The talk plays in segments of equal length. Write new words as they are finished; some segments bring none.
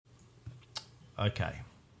Okay.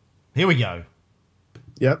 Here we go.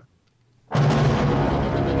 Yep. A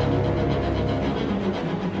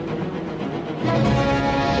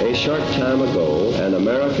short time ago, an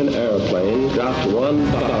American airplane dropped one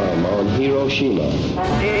bomb on Hiroshima.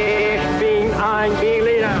 Ich bin ein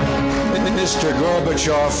Berliner. Mr.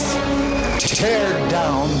 Gorbachev, tear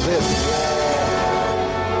down this.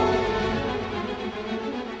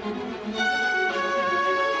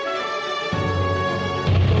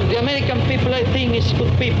 The American people, I think, is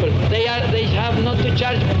good people. They have not to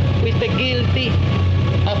charge with the guilty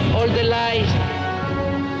of all the lies.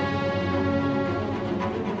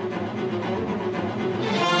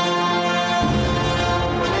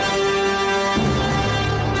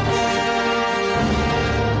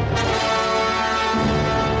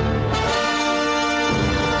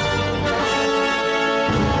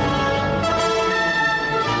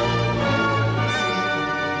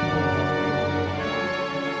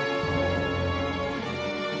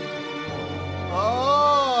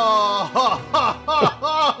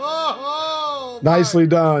 Nicely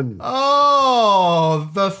done. Oh,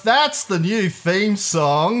 that's the new theme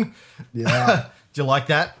song. Yeah. Do you like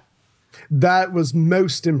that? That was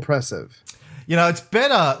most impressive. You know, it's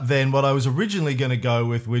better than what I was originally going to go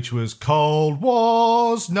with, which was Cold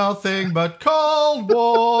Wars, nothing but Cold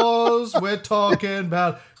Wars. We're talking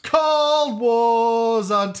about Cold Wars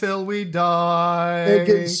until we die. They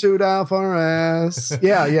get sued off our ass.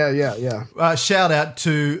 Yeah. Shout out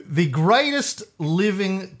to the greatest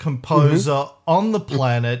living composer on the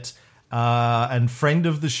planet and friend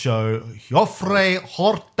of the show, Joffrey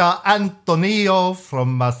Horta Antonio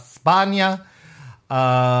from España.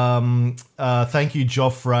 Thank you,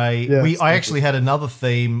 Joffrey. Yes, I actually had another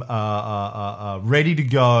theme ready to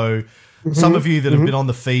go. Some of you that have been on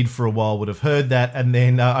the feed for a while would have heard that. And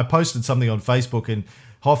then I posted something on Facebook and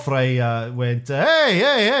Joffrey went, hey, you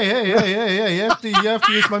have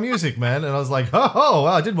to use my music, man. And I was like, well,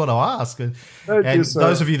 I did want to ask. And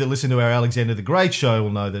those of you that listen to our Alexander the Great show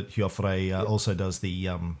will know that Joffrey also does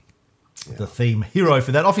the theme hero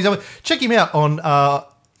for that. Check him out on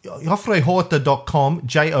JoffreyHorta.com,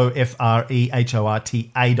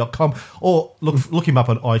 JoffreyHorta.com, or look him up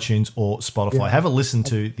on iTunes or Spotify. Yeah. Have a listen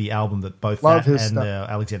to the album that both that and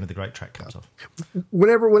Alexander the Great track comes off.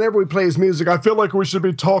 Whenever we play his music, I feel like we should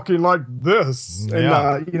be talking like this.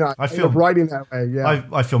 Yeah. And, I feel writing that way. Yeah.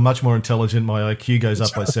 I feel much more intelligent. My IQ goes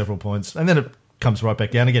up by several points, and then it comes right back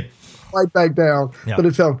down again. Right back down, but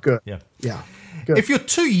it felt good. Yeah. Good. If you're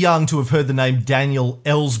too young to have heard the name Daniel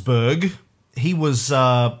Ellsberg, he was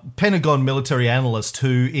a Pentagon military analyst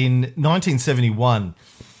who, in 1971,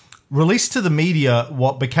 released to the media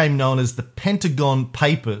what became known as the Pentagon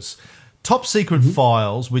Papers, top secret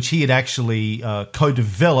files, which he had actually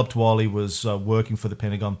co-developed while he was working for the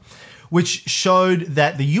Pentagon, which showed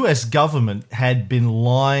that the US government had been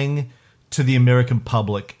lying to the American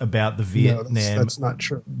public about the Vietnam that's not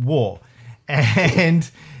true. War.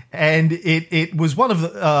 And it was one of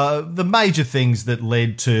the major things that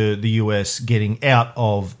led to the US getting out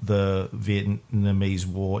of the Vietnamese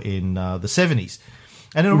War in the 70s.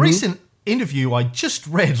 And in a recent interview I just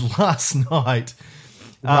read last night,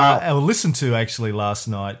 or listened to actually last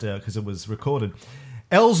night because it was recorded,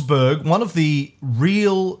 Ellsberg, one of the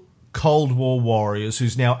real Cold War warriors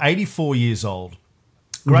who's now 84 years old,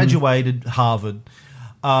 graduated Harvard,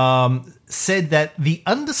 said that the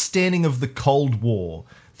understanding of the Cold War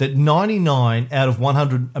that 99 out of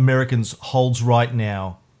 100 Americans holds right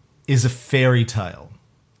now is a fairy tale.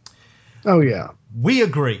 Oh, yeah. We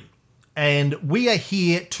agree. And we are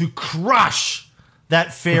here to crush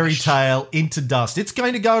that fairy tale into dust. It's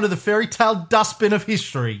going to go into the fairy tale dustbin of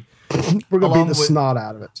history. We're going to beat the snot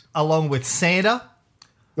out of it. Along with Santa.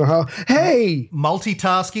 Hey!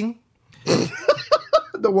 Multitasking.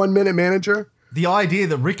 The 1 minute manager. The idea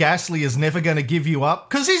that Rick Astley is never going to give you up,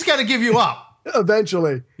 because he's going to give you up.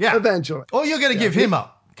 Eventually. Yeah. Eventually. Or you're going to give him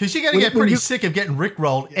up, because you're going to get pretty sick of getting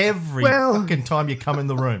rickrolled every fucking time you come in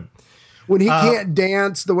the room. When he can't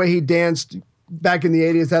dance the way he danced back in the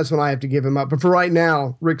 80s, that's when I have to give him up. But for right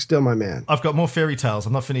now, Rick's still my man. I've got more fairy tales.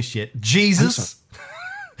 I'm not finished yet. Jesus.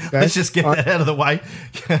 Okay. Let's just get that out of the way.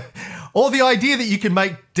 Or the idea that you can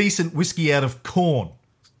make decent whiskey out of corn.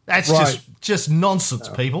 That's just nonsense,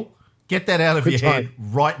 people. Get that out of your head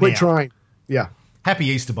right now. We're trying. Yeah. Happy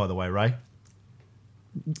Easter, by the way, Ray.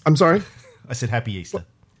 I'm sorry? I said happy Easter.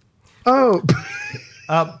 Oh.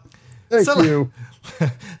 Thank you.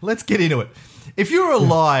 Let's get into it. If you were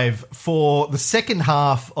alive for the second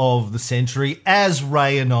half of the century, as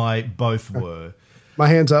Ray and I both were. My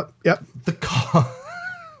hand's up. Yep.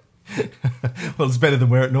 Well, it's better than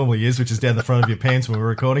where it normally is, which is down the front of your pants when we're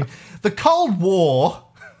recording. The Cold War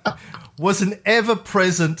was an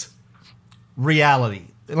ever-present reality.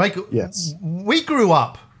 Like, Yes. we grew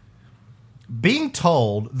up being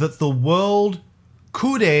told that the world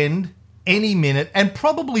could end any minute and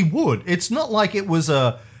probably would. It's not like it was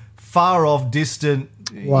a far-off, distant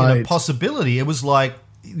Right. possibility. It was like,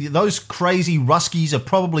 those crazy Ruskies are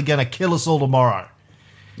probably going to kill us all tomorrow.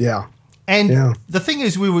 Yeah. And the thing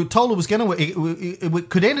is, we were told it was going to, it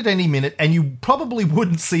could end at any minute, and you probably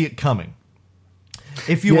wouldn't see it coming.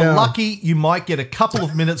 If you were lucky, you might get a couple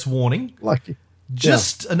of minutes warning, Lucky.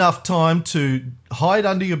 just enough time to hide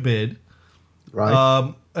under your bed,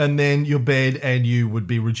 Right. and then your bed, and you would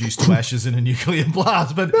be reduced to ashes in a nuclear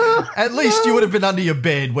blast. But at least you would have been under your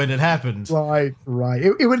bed when it happened. Right.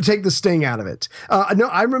 It would take the sting out of it. No,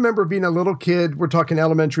 I remember being a little kid. We're talking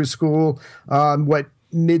elementary school,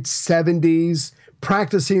 mid-70s,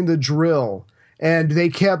 practicing the drill. And they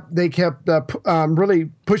kept really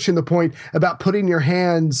pushing the point about putting your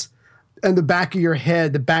hands on the back of your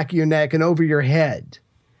head, the back of your neck, and over your head.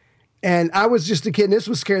 And I was just a kid, and this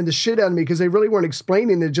was scaring the shit out of me because they really weren't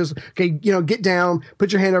explaining it. Just, okay, get down,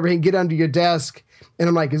 put your hand over here, and get under your desk. And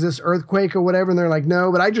I'm like, is this earthquake or whatever? And they're like,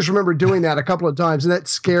 no. But I just remember doing that a couple of times, and that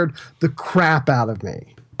scared the crap out of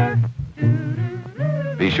me.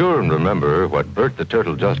 Be sure and remember what Bert the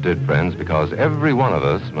Turtle just did, friends, because every one of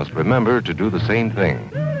us must remember to do the same thing.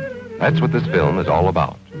 That's what this film is all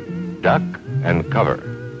about. Duck and cover.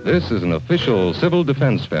 This is an official civil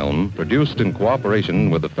defense film produced in cooperation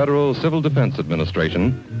with the Federal Civil Defense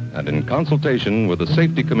Administration and in consultation with the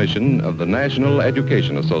Safety Commission of the National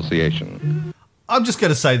Education Association. I'm just going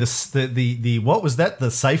to say this: the what was that? The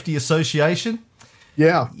Safety Association.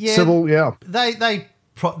 Yeah. Civil. Yeah.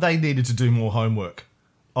 They needed to do more homework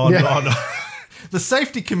on the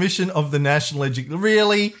Safety Commission of the National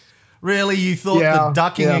Education. Really, you thought that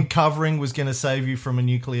ducking and covering was going to save you from a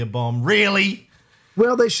nuclear bomb? Really?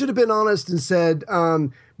 Well, they should have been honest and said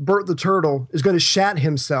Bert the Turtle is going to shat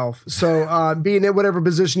himself. So being in whatever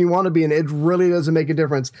position you want to be in, it really doesn't make a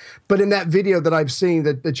difference. But in that video that I've seen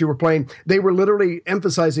that you were playing, they were literally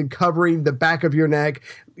emphasizing covering the back of your neck,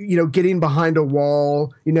 getting behind a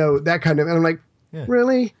wall, that kind of. And I'm like,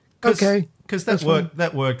 really? Okay. Because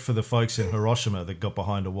that worked for the folks in Hiroshima that got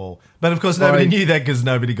behind a wall. But of course, nobody knew that because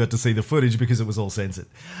nobody got to see the footage because it was all censored.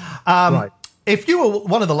 Right. If you were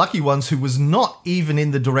one of the lucky ones who was not even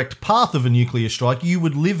in the direct path of a nuclear strike, you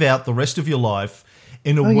would live out the rest of your life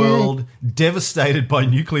in a world devastated by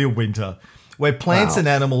nuclear winter, where plants and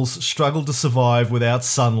animals struggled to survive without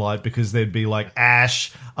sunlight because there'd be like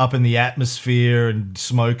ash up in the atmosphere and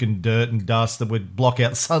smoke and dirt and dust that would block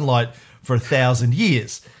out sunlight for 1,000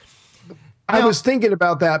 years. I was thinking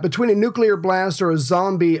about that. Between a nuclear blast or a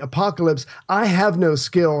zombie apocalypse, I have no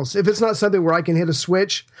skills. If it's not something where I can hit a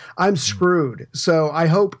switch, I'm screwed. So I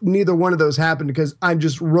hope neither one of those happen because I'm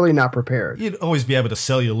just really not prepared. You'd always be able to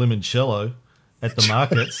sell your limoncello at the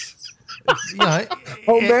markets.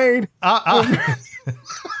 Homemade.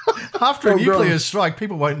 After a nuclear strike,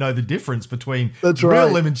 people won't know the difference between real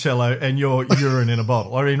limoncello and your urine in a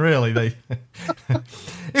bottle. I mean, really,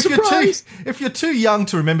 if you're too young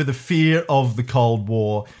to remember the fear of the Cold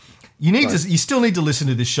War, you still need to listen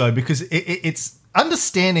to this show because it's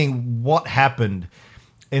understanding what happened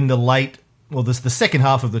in the second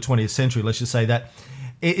half of the 20th century. Let's just say that.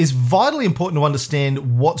 It is vitally important to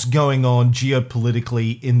understand what's going on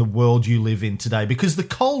geopolitically in the world you live in today because the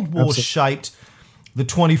Cold War shaped the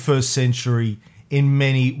 21st century in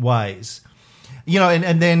many ways.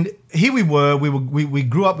 And then here we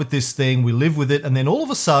grew up with this thing, we lived with it, and then all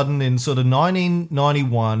of a sudden in sort of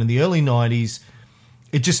 1991, in the early 90s,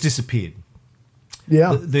 it just disappeared.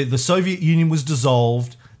 Yeah. The Soviet Union was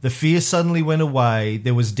dissolved, the fear suddenly went away,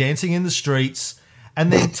 there was dancing in the streets,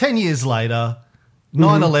 and then 10 years later,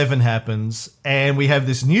 9/11 happens, and we have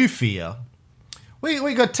this new fear.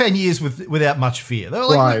 We got 10 years without much fear. They're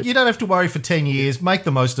like, you don't have to worry for 10 years. Make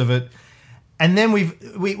the most of it. And then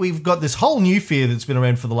we've got this whole new fear that's been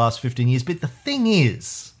around for the last 15 years. But the thing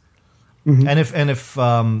is, and if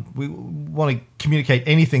we want to communicate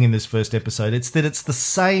anything in this first episode, it's that it's the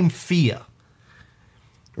same fear.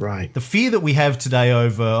 Right. The fear that we have today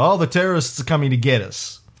over, the terrorists are coming to get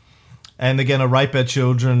us. And they're going to rape our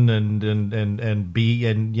children and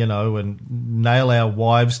nail our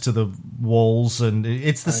wives to the walls. And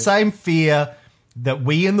it's the same fear that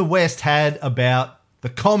we in the West had about the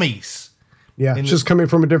commies. Yeah, it's just coming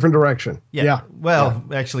from a different direction. Yeah. Well,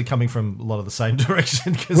 actually coming from a lot of the same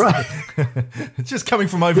direction because it's just coming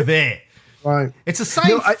from over there. Right. It's the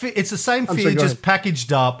same. It's the same fear, just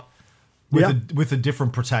packaged up with a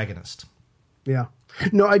different protagonist. Yeah.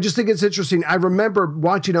 No, I just think it's interesting. I remember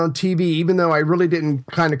watching on TV, even though I really didn't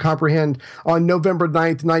kind of comprehend, on November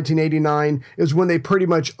 9th, 1989, is when they pretty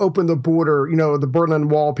much opened the border, the Berlin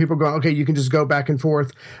Wall. People going, okay, you can just go back and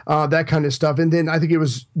forth, that kind of stuff. And then I think it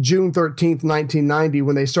was June 13th, 1990,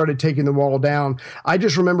 when they started taking the wall down. I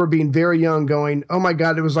just remember being very young going, oh my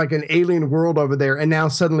God, it was like an alien world over there. And now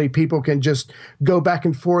suddenly people can just go back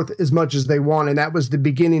and forth as much as they want. And that was the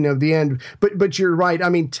beginning of the end. But you're right. I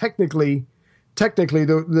mean, technically,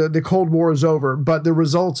 the Cold War is over, but the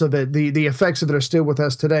results of it, the effects of it are still with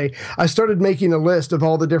us today. I started making a list of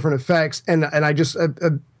all the different effects, and I just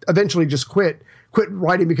eventually just quit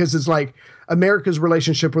writing because it's like America's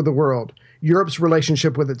relationship with the world, Europe's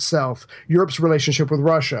relationship with itself, Europe's relationship with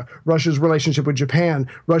Russia, Russia's relationship with Japan,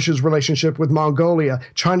 Russia's relationship with Mongolia,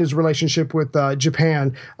 China's relationship with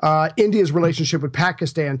Japan, India's relationship with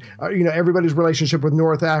Pakistan, everybody's relationship with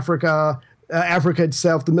North Africa, Africa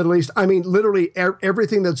itself, the Middle East. I mean, literally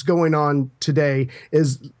everything that's going on today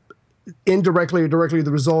is indirectly or directly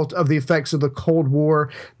the result of the effects of the Cold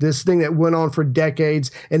War, this thing that went on for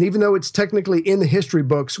decades. And even though it's technically in the history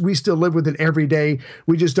books, we still live with it every day.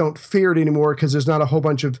 We just don't fear it anymore because there's not a whole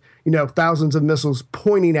bunch of, thousands of missiles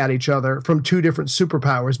pointing at each other from two different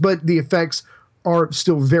superpowers. But the effects are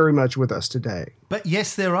still very much with us today. But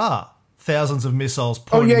yes, there are thousands of missiles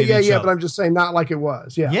pointing at each other. But I'm just saying not like it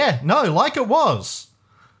was. Like it was.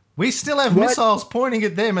 We still have missiles pointing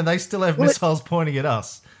at them and they still have missiles pointing at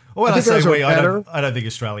us. Or when I say we, I don't think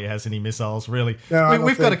Australia has any missiles, really. No,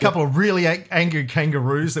 we've got a couple of really angry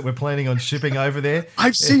kangaroos that we're planning on shipping over there.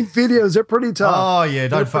 I've seen videos. They're pretty tough. Oh, yeah.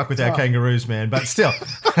 Don't fuck with our kangaroos, man. But still.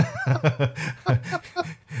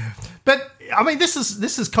 But, I mean, this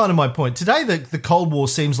is kind of my point. Today, the Cold War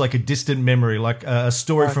seems like a distant memory, like a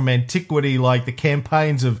story from antiquity, like the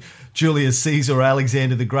campaigns of Julius Caesar or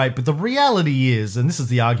Alexander the Great. But the reality is, and this is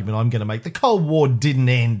the argument I'm going to make, the Cold War didn't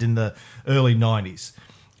end in the early 90s.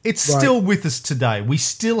 It's still with us today. We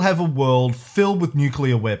still have a world filled with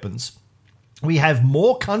nuclear weapons. We have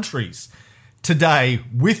more countries today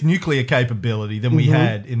with nuclear capability than we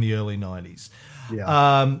had in the early 90s.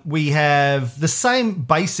 Yeah. We have the same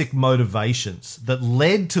basic motivations that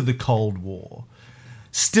led to the Cold War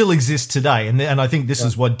still exist today. And I think this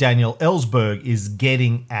is what Daniel Ellsberg is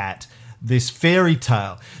getting at, this fairy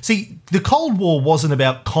tale. See, the Cold War wasn't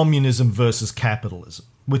about communism versus capitalism,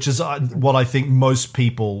 which is what I think most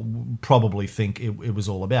people probably think it was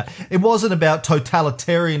all about. It wasn't about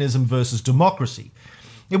totalitarianism versus democracy.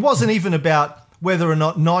 It wasn't even about whether or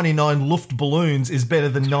not 99 Luft balloons is better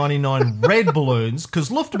than 99 red balloons,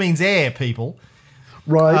 because Luft means air, people.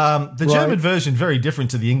 Right. The German version, very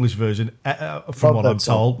different to the English version, from what I'm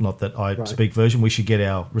told. Not that I speak version. We should get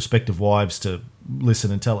our respective wives to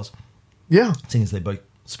listen and tell us. Yeah. Seeing as they both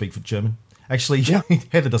speak for German. Actually,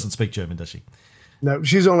 Heather doesn't speak German, does she? No,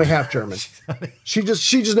 she's only half German. She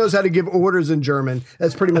just knows how to give orders in German.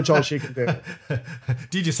 That's pretty much all she can do.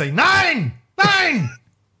 Did you say nine?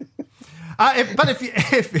 But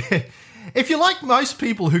if you're like most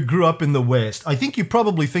people who grew up in the West, I think you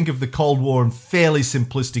probably think of the Cold War in fairly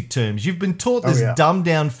simplistic terms. You've been taught this dumbed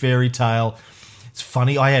down fairy tale. It's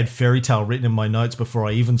funny, I had fairy tale written in my notes before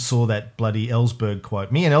I even saw that bloody Ellsberg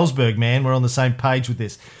quote. Me and Ellsberg, man, we're on the same page with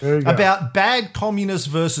this. About bad communists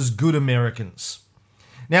versus good Americans.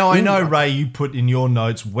 Now, I know, Ray, you put in your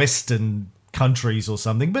notes Western countries or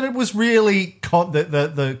something, but it was really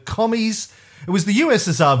the commies. It was the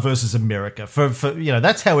USSR versus America. For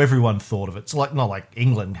that's how everyone thought of it. It's not like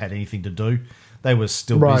England had anything to do. They were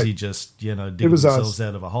still busy just, digging themselves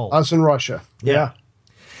out of a hole. Us and Russia. Yeah.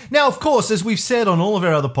 Now, of course, as we've said on all of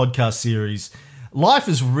our other podcast series, life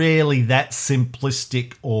is rarely that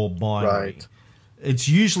simplistic or binary. Right. It's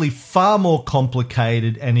usually far more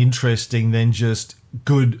complicated and interesting than just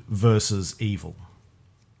good versus evil.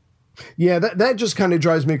 Yeah, that just kind of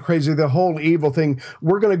drives me crazy, the whole evil thing.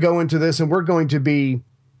 We're going to go into this and we're going to be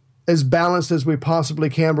as balanced as we possibly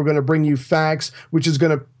can. We're going to bring you facts, which is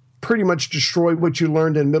going to pretty much destroy what you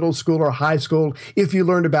learned in middle school or high school, if you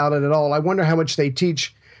learned about it at all. I wonder how much they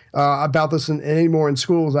teach about this anymore in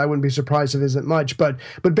schools. I wouldn't be surprised if it isn't much. But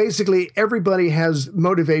basically, everybody has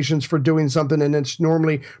motivations for doing something, and it's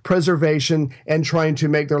normally preservation and trying to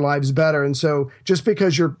make their lives better. And so just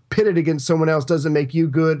because you're pitted against someone else doesn't make you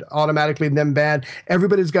good, automatically them bad.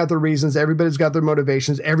 Everybody's got their reasons. Everybody's got their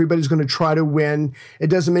motivations. Everybody's going to try to win. It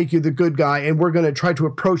doesn't make you the good guy. And we're going to try to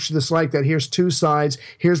approach this like that. Here's two sides.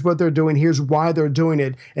 Here's what they're doing. Here's why they're doing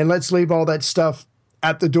it. And let's leave all that stuff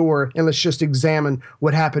at the door and let's just examine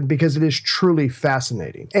what happened, because it is truly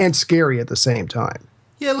fascinating and scary at the same time.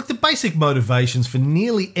 Yeah, look, the basic motivations for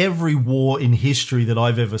nearly every war in history that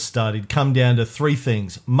I've ever studied come down to three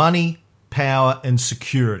things: money, power, and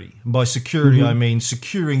security. And by security, I mean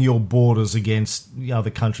securing your borders against other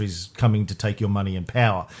countries coming to take your money and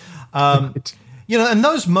power. You know, and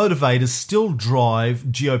those motivators still drive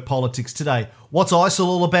geopolitics today. What's ISIL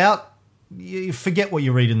all about? You forget what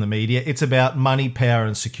you read in the media. It's about money, power,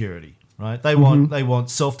 and security. Right? They want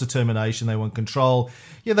self-determination. They want control.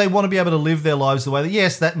 Yeah, they want to be able to live their lives the way that.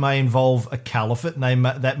 Yes, that may involve a caliphate.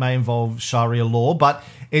 That may involve Sharia law, but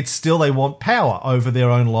it's still they want power over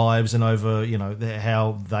their own lives and over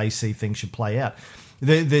how they see things should play out.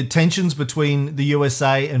 The tensions between the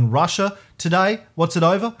USA and Russia today. What's it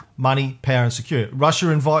over? Money, power, and security.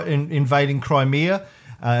 Russia invading Crimea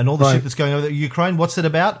and all the shit that's going over Ukraine. What's it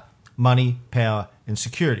about? Money, power, and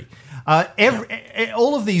security.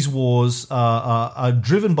 All of these wars are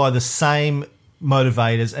driven by the same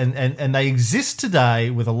motivators, and they exist today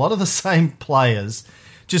with a lot of the same players,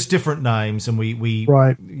 just different names. And we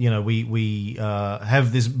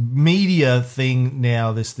have this media thing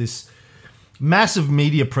now, this massive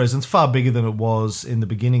media presence, far bigger than it was in the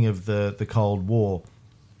beginning of the Cold War,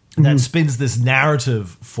 that spins this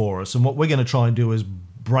narrative for us. And what we're going to try and do is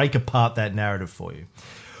break apart that narrative for you.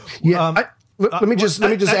 Yeah. Let me just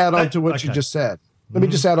add on to what you just said. Let me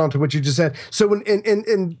just add on to what you just said. So when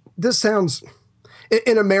in this sounds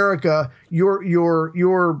in America,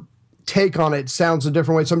 your take on it sounds a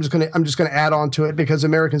different way. So I'm just gonna add on to it because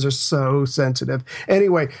Americans are so sensitive.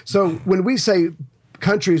 Anyway, so when we say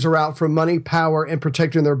countries are out for money, power, and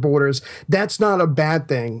protecting their borders, that's not a bad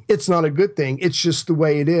thing. It's not a good thing. It's just the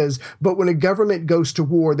way it is. But when a government goes to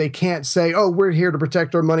war, they can't say, oh, we're here to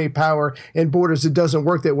protect our money, power, and borders. It doesn't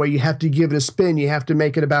work that way. You have to give it a spin. You have to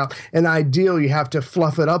make it about an ideal. You have to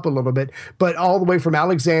fluff it up a little bit. But all the way from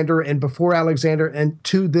Alexander and before Alexander and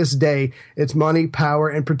to this day, it's money, power,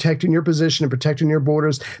 and protecting your position and protecting your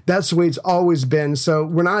borders. That's the way it's always been. So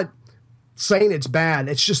we're not saying it's bad.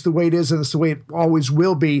 It's just the way it is, and it's the way it always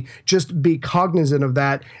will be. Just be cognizant of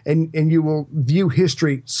that, and you will view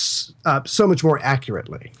history so much more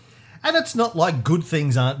accurately. And it's not like good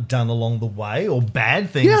things aren't done along the way or bad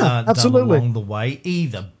things aren't done along the way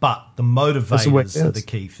either. But the motivators are the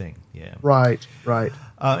key thing. Yeah. Right.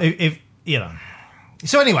 If you know.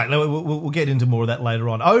 So anyway, we'll get into more of that later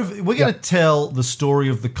on. We're going to tell the story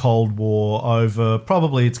of the Cold War over,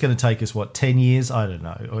 probably it's going to take us, 10 years? I don't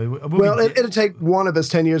know. It'll take one of us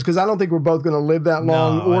 10 years because I don't think we're both going to live that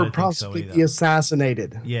long or possibly be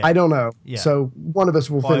assassinated. Yeah. I don't know. Yeah. So one of us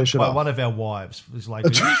will finish it off. One of our wives is like,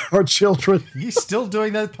 our children. Are you still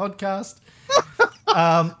doing that podcast?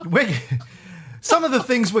 Some of the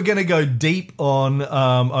things we're going to go deep on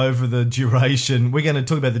over the duration. We're going to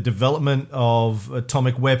talk about the development of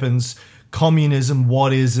atomic weapons, communism,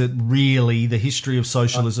 what is it really, the history of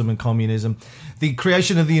socialism and communism, the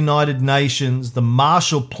creation of the United Nations, the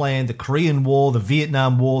Marshall Plan, the Korean War, the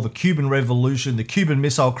Vietnam War, the Cuban Revolution, the Cuban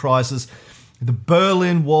Missile Crisis, the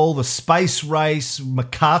Berlin Wall, the space race,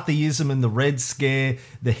 McCarthyism and the Red Scare,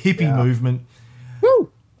 the hippie movement. Woo!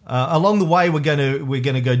 Along the way, we're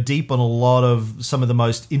going to go deep on a lot of some of the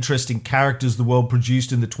most interesting characters the world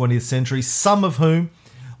produced in the 20th century, some of whom,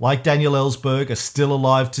 like Daniel Ellsberg, are still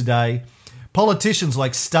alive today. Politicians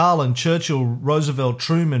like Stalin, Churchill, Roosevelt,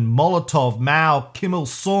 Truman, Molotov, Mao, Kim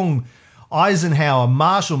Il-sung, Eisenhower,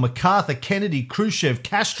 Marshall, MacArthur, Kennedy, Khrushchev,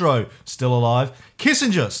 Castro, still alive.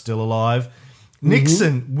 Kissinger, still alive.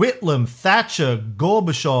 Nixon, Whitlam, Thatcher,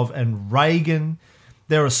 Gorbachev, and Reagan.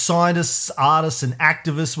 There are scientists, artists, and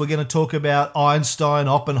activists we're going to talk about. Einstein,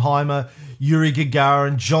 Oppenheimer, Yuri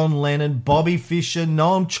Gagarin, John Lennon, Bobby Fischer,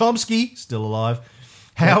 Noam Chomsky, still alive,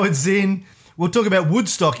 Howard Zinn. We'll talk about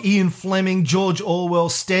Woodstock, Ian Fleming, George Orwell,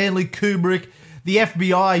 Stanley Kubrick, the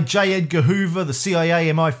FBI, J. Edgar Hoover, the CIA,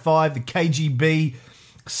 MI5, the KGB,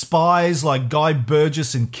 spies like Guy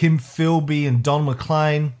Burgess and Kim Philby and Don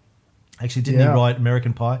McLean. Actually, didn't he write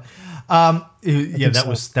American Pie? That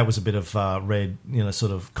was a bit of red,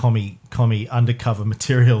 sort of commie undercover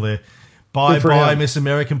material there. Bye, Miss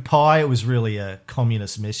American Pie. It was really a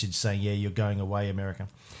communist message saying, yeah, you're going away, America.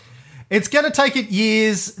 It's going to take us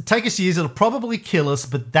years. It'll probably kill us,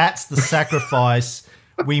 but that's the sacrifice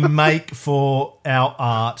we make for our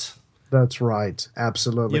art. That's right.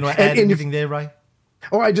 Absolutely. You know, add anything there, Ray?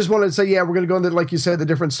 Oh, I just wanted to say, we're going to go into, like you said, the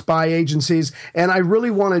different spy agencies. And I really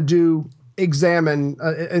want to examine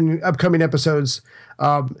in upcoming episodes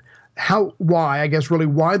why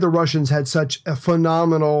the Russians had such a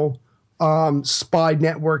phenomenal spy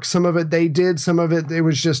network. Some of it they did, some of it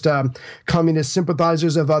was just communist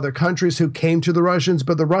sympathizers of other countries who came to the Russians,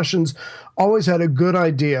 but the Russians always had a good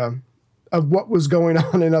idea of what was going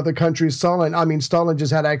on in other countries. Stalin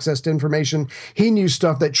just had access to information. He knew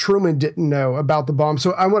stuff that Truman didn't know about the bomb.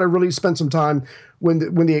 So I want to really spend some time when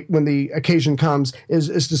the occasion comes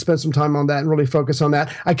is to spend some time on that and really focus on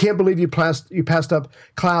that. I can't believe you passed up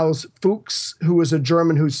Klaus Fuchs, who was a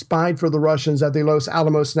German who spied for the Russians at the Los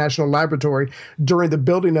Alamos National Laboratory during the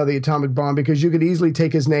building of the atomic bomb, because you could easily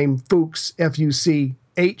take his name, Fuchs,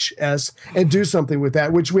 Fuchs, and do something with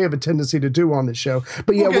that, which we have a tendency to do on this show.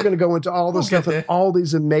 But yeah, we're going to go into all this stuff and all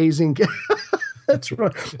these amazing that's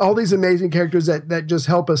right, all these amazing characters that just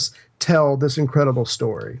help us tell this incredible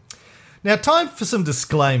story. Now, time for some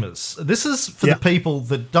disclaimers. This is for the people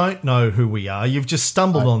that don't know who we are. You've just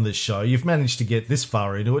stumbled on this show. You've managed to get this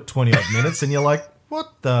far into it, 20-odd minutes, and you're like,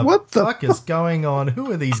 what the fuck is going on?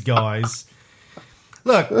 Who are these guys?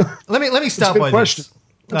 Look, let me start by this.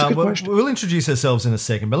 We'll introduce ourselves in a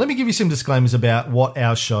second, but let me give you some disclaimers about what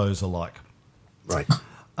our shows are like. Right.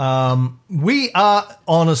 We are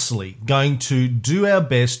honestly going to do our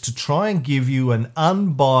best to try and give you an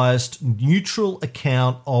unbiased, neutral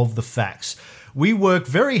account of the facts. We work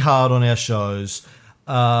very hard on our shows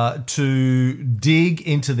to dig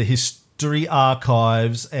into the history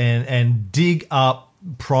archives and dig up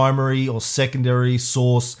primary or secondary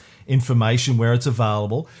source information where it's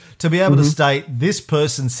available to be able to state this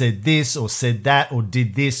person said this or said that or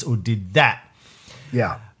did this or did that.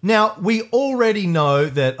 Yeah. Now, we already know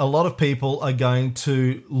that a lot of people are going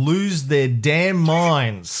to lose their damn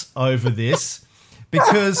minds over this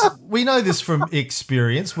because we know this from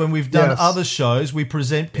experience. When we've done other shows, we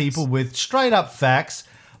present people with straight up facts,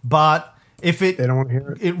 but if they don't want to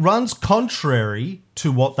hear it runs contrary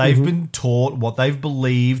to what they've been taught, what they've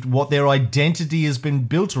believed, what their identity has been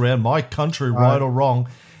built around, my country, right or wrong,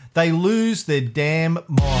 they lose their damn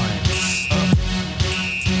minds.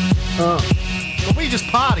 But we just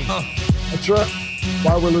party. That's right.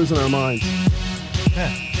 While we're losing our minds.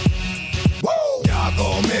 Yeah. Woo! Y'all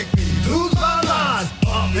gonna make me lose my mind.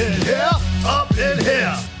 Up in here, up in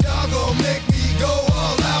here. Y'all gonna make me go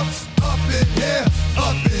all out. Up in here,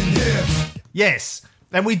 up in here. Yes,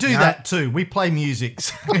 and we do that too. We play music.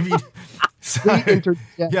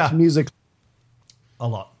 Music. A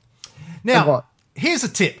lot. Now, here's a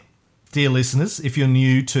tip. Dear listeners, if you're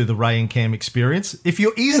new to the Ray and Cam experience, if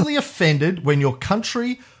you're easily offended when your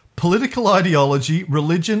country, political ideology,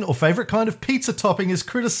 religion, or favourite kind of pizza topping is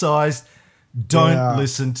criticised, don't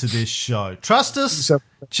listen to this show. Trust us,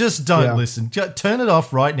 just don't listen. Turn it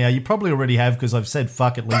off right now. You probably already have because I've said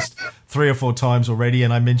fuck at least 3 or 4 times already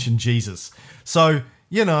and I mentioned Jesus. So,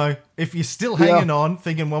 you know, if you're still hanging on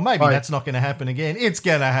thinking, well, maybe that's not going to happen again, it's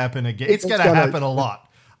going to happen again. It's going to happen a lot.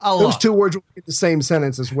 Those 2 words will get the same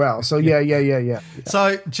sentence as well. So, yeah.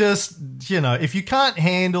 So, just, you know, if you can't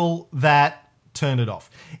handle that, turn it off.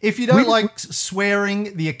 If you don't like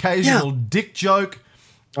swearing, the occasional dick joke,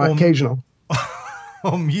 or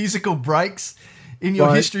musical breaks in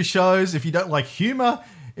your history shows, if you don't like humor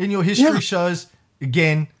in your history shows,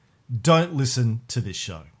 again, don't listen to this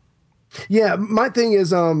show. Yeah, my thing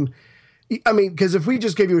is, because if we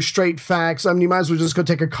just gave you straight facts, you might as well just go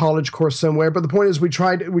take a college course somewhere. But the point is, we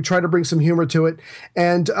try to bring some humor to it.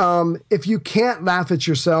 And if you can't laugh at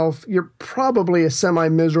yourself, you're probably a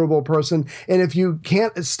semi-miserable person. And if you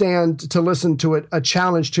can't stand to listen to it, a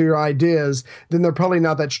challenge to your ideas, then they're probably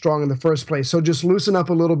not that strong in the first place. So just loosen up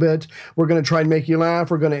a little bit. We're going to try and make you laugh.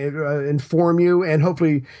 We're going to inform you, and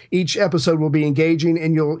hopefully each episode will be engaging,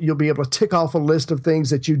 and you'll be able to tick off a list of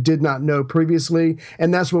things that you did not know previously.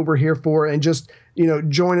 And that's what we're here for. And just,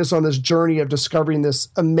 join us on this journey of discovering this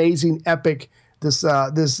amazing epic, this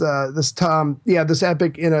epic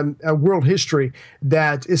in a world history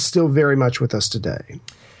that is still very much with us today.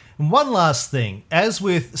 And one last thing, as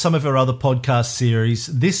with some of our other podcast series,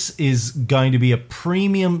 this is going to be a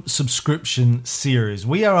premium subscription series.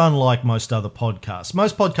 We are unlike most other podcasts.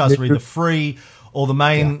 Most podcasts are either free or the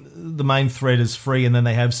main thread is free, and then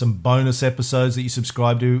they have some bonus episodes that you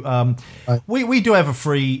subscribe to. We do have a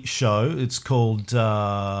free show. It's called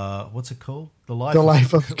what's it called? The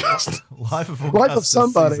Life of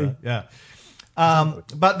Somebody. Caesar. Yeah.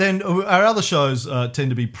 But then our other shows tend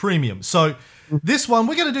to be premium. So this one,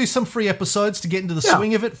 we're going to do some free episodes to get into the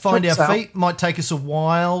swing of it, find our feet. Might take us a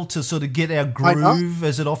while to sort of get our groove,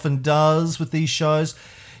 as it often does with these shows.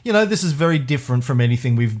 This is very different from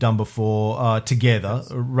anything we've done before together.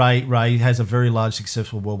 Ray has a very large,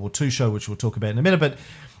 successful World War II show, which we'll talk about in a minute. But,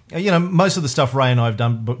 most of the stuff Ray and I have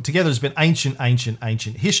done together has been ancient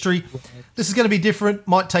history. This is going to be different.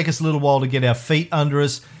 Might take us a little while to get our feet under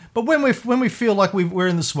us. But when we feel like we're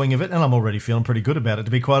in the swing of it, and I'm already feeling pretty good about it,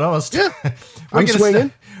 to be quite honest. Yeah, I'm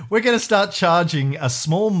swinging. We're going to start charging a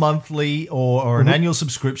small monthly or an annual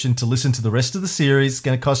subscription to listen to the rest of the series. It's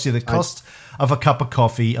going to cost you the cost of a cup of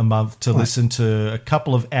coffee a month to listen to a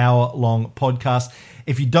couple of hour-long podcasts.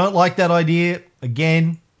 If you don't like that idea,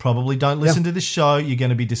 again, probably don't listen to this show. You're going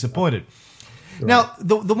to be disappointed. Right. Now,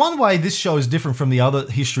 the one way this show is different from the other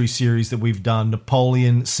history series that we've done,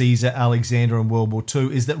 Napoleon, Caesar, Alexander, and World War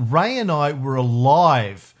II, is that Ray and I were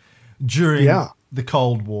alive during the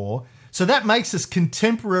Cold War. So that makes us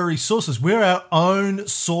contemporary sources. We're our own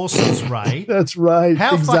sources, Ray. That's right.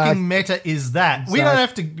 How fucking meta is that? Exactly. We don't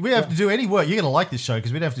have to do any work. You're going to like this show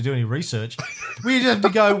because we don't have to do any research. We just have to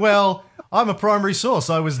go, well, I'm a primary source.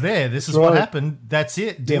 I was there. This is what happened. That's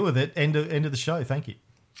it. Deal with it. End of the show. Thank you.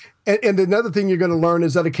 And another thing you're going to learn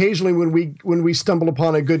is that occasionally when we stumble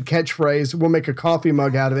upon a good catchphrase, we'll make a coffee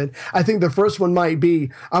mug out of it. I think the first one might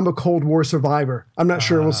be, I'm a Cold War survivor. I'm not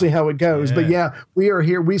sure. We'll see how it goes. But we are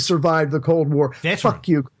here. We survived the Cold War. Veteran. Fuck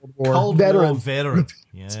you, Cold War. Cold War veteran.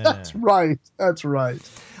 Yeah. That's right. That's right.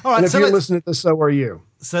 All right. And if you're listening to this, so are you.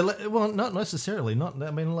 So, well, not necessarily.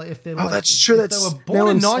 If they're that's true. If they were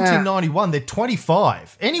born in 1991, they're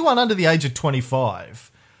 25. Anyone under the age of 25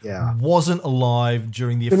 wasn't alive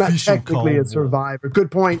during the official Cold War. They're not technically a survivor. Good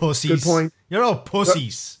point. Pussies. Good point. You're all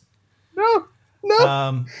pussies. No.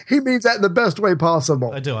 He means that in the best way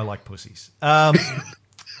possible. I do. I like pussies.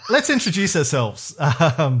 Let's introduce ourselves.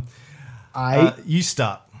 You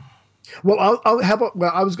start. Well,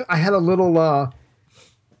 I had a little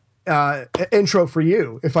intro for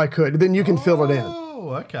you, if I could. Then you can fill it in.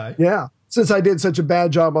 Oh, okay. Yeah. Since I did such a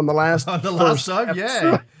bad job on the last time, episode.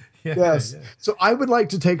 Yes. Yeah. So I would like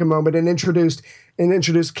to take a moment and introduce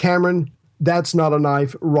Cameron, That's Not a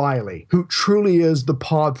Knife, Riley, who truly is the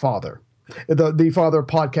podfather, the father of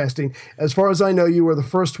podcasting. As far as I know, you were the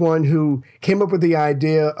first one who came up with the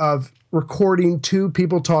idea of recording two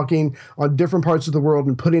people talking on different parts of the world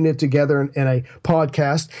and putting it together in a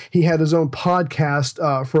podcast. He had his own podcast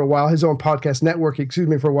for a while, his own podcast network,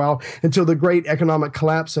 for a while, until the great economic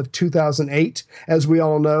collapse of 2008, as we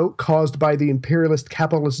all know, caused by the imperialist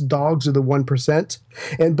capitalist dogs of the 1%.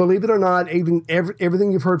 And believe it or not, even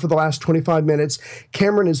everything you've heard for the last 25 minutes,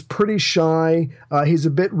 Cameron is pretty shy. He's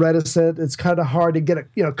a bit reticent. It's kind of hard to get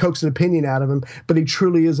coax an opinion out of him, but he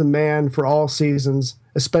truly is a man for all seasons,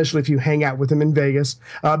 especially if you hang out with him in Vegas.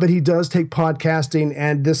 But he does take podcasting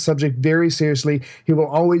and this subject very seriously. He will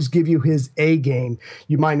always give you his A game.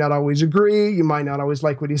 You might not always agree. You might not always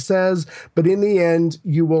like what he says. But in the end,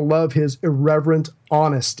 you will love his irreverent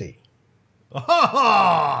honesty.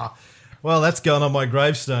 Well, that's going on my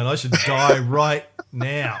gravestone. I should die right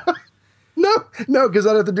now. No, because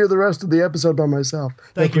I'd have to do the rest of the episode by myself.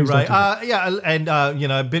 Thank you, Ray. And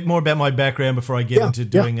a bit more about my background before I get into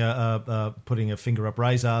doing putting a finger up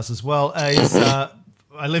Ray's ass as well. I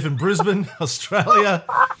live in Brisbane, Australia,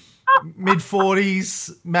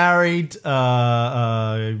 mid-40s, married,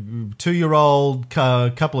 2-year-old,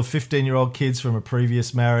 couple of 15-year-old kids from a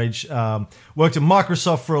previous marriage. Worked at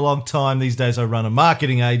Microsoft for a long time. These days I run a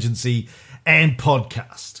marketing agency and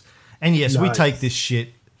podcast. And yes, we take this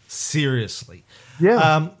shit seriously.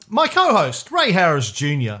 Yeah. My co-host, Ray Harris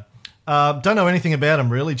Jr. Don't know anything about him,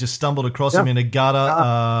 really. Just stumbled across him in a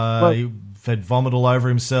gutter. He had vomit all over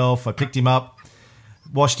himself. I picked him up,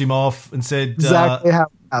 washed him off, and said... Exactly how it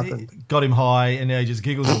happened. Got him high, and now he just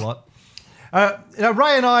giggles a lot.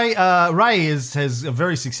 Ray and I... Ray has a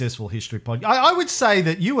very successful history podcast. I would say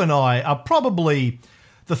that you and I are probably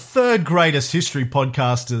the third greatest history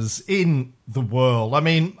podcasters in the world. I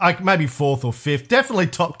mean, maybe fourth or fifth. Definitely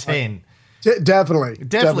top 10. Definitely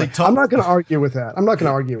top. I'm not going to argue with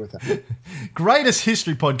that. Greatest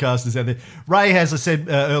history podcasters out there. Ray, as I said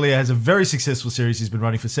earlier, has a very successful series he's been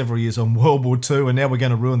running for several years on World War II, and now we're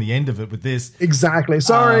going to ruin the end of it with this. Exactly.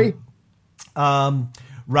 Sorry.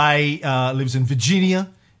 Ray lives in Virginia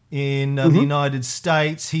in the United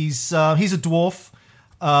States. He's a dwarf.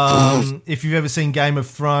 If you've ever seen Game of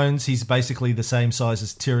Thrones, he's basically the same size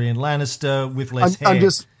as Tyrion Lannister with less hair.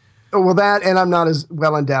 And I'm not as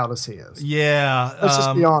well endowed as he is. Yeah. Let's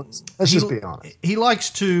just be honest. He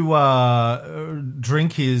likes to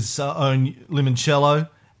drink his own limoncello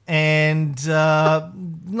and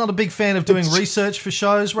not a big fan of doing research for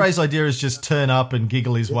shows. Ray's idea is just turn up and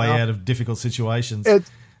giggle his way out of difficult situations.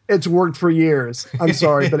 It's worked for years. I'm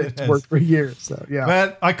sorry, but it's worked for years. So yeah.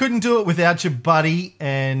 But I couldn't do it without you, buddy.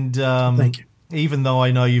 And thank you. Even though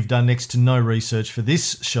I know you've done next to no research for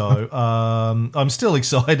this show, I'm still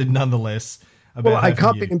excited nonetheless about I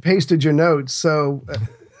copied and pasted your notes, so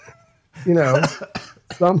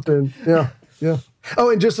something. Yeah. Yeah.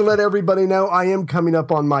 Oh, and just to let everybody know, I am coming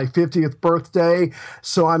up on my 50th birthday,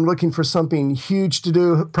 so I'm looking for something huge to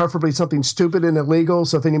do, preferably something stupid and illegal.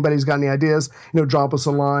 So if anybody's got any ideas, drop us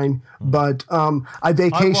a line. But I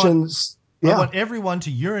vacations. I want everyone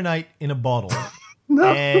to urinate in a bottle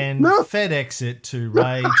and FedEx it to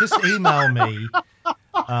Ray. Just email me.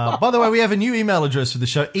 By the way, we have a new email address for the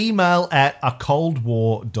show,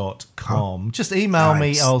 email@acoldwar.com. Just email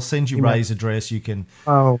me. I'll send you Ray's address. You can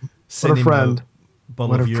send him a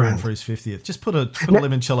bottle of urine for his 50th. Just put a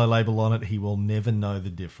limoncello label on it. He will never know the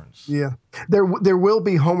difference. Yeah. There will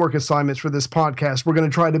be homework assignments for this podcast. We're going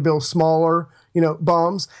to try to build smaller,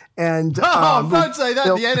 bombs. And don't say that.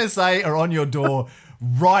 The NSA are on your door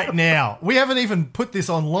right now. We haven't even put this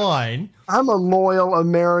online. I'm a loyal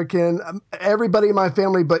American. Everybody in my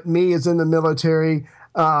family but me is in the military.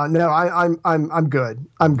 No, I'm good.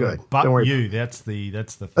 I'm good. But don't worry. You, that's the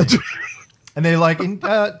thing. And they're like,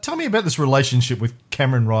 tell me about this relationship with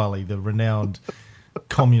Cameron Riley, the renowned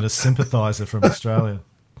communist sympathiser from Australia.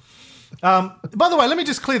 By the way, let me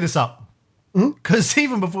just clear this up. Because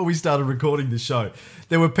even before we started recording the show,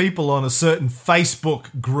 there were people on a certain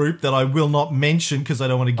Facebook group that I will not mention because I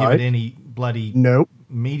don't want to give it any bloody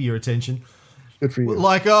media attention. Good for you.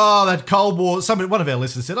 Like, that Cold War. One of our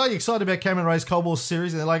listeners said, are you excited about Cameron Ray's Cold War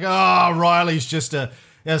series? And they're like, Riley's just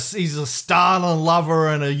he's a Stalin lover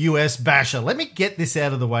and a US basher. Let me get this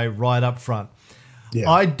out of the way right up front.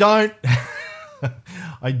 Yeah.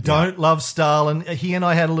 I don't love Stalin. He and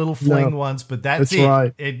I had a little fling once, but that's it.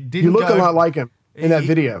 Right. It didn't. You look a lot like him in that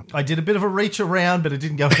video. I did a bit of a reach around, but it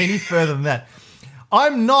didn't go any further than that.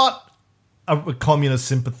 I'm not a communist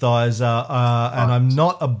sympathizer, and I'm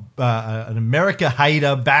not an America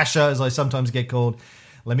hater, basher, as I sometimes get called.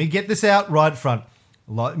 Let me get this out right front.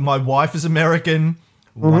 My wife is American.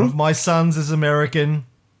 One of my sons is American.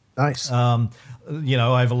 Nice. I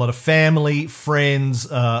have a lot of family,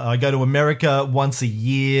 friends. I go to America once a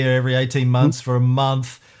year, every 18 months for a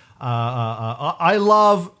month. I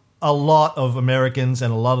love a lot of Americans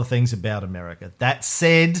and a lot of things about America. That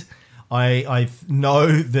said, I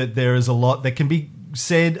know that there is a lot that can be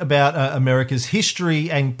said about America's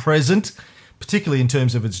history and present, particularly in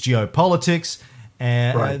terms of its geopolitics,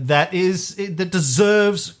 that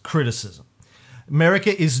deserves criticism.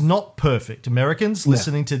 America is not perfect. Americans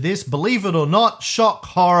listening to this, believe it or not, shock,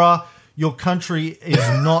 horror, your country is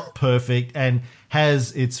not perfect and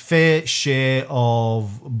has its fair share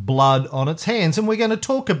of blood on its hands. And we're going to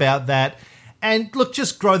talk about that. And look,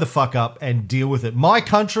 just grow the fuck up and deal with it. My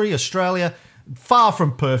country, Australia, far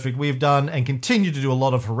from perfect. We've done and continue to do a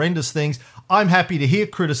lot of horrendous things. I'm happy to hear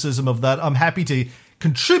criticism of that. I'm happy to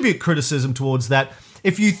contribute criticism towards that.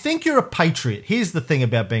 If you think you're a patriot, here's the thing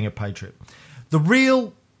about being a patriot. The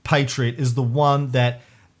real patriot is the one that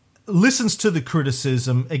listens to the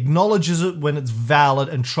criticism, acknowledges it when it's valid,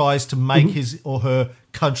 and tries to make his or her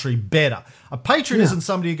country better. A patriot isn't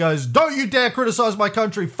somebody who goes, don't you dare criticize my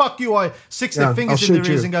country, fuck you, I sticks their fingers in their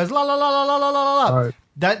ears and goes, la la la la la la la la. Right.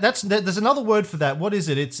 There's another word for that. What is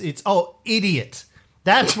it? It's idiot.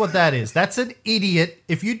 That's what that is. That's an idiot.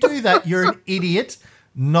 If you do that, you're an idiot,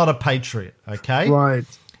 not a patriot, okay? Right,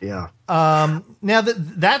 yeah. Now,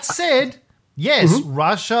 that said... Yes,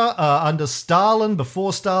 Russia under Stalin,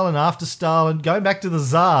 before Stalin, after Stalin, going back to the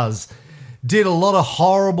Tsars, did a lot of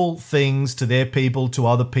horrible things to their people, to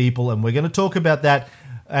other people, and we're going to talk about that.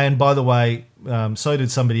 And by the way, so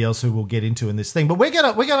did somebody else who we'll get into in this thing. But we're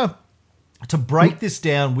going to break this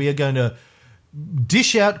down. We are going to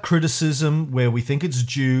dish out criticism where we think it's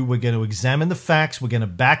due. We're going to examine the facts. We're going to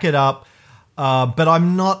back it up. But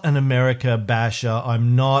I'm not an America basher.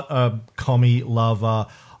 I'm not a commie lover.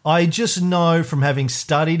 I just know from having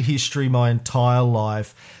studied history my entire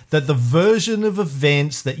life that the version of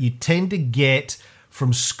events that you tend to get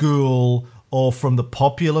from school or from the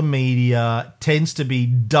popular media tends to be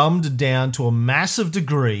dumbed down to a massive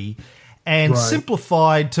degree and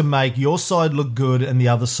simplified to make your side look good and the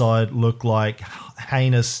other side look like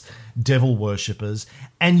heinous devil worshippers.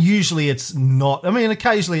 And usually it's not. I mean,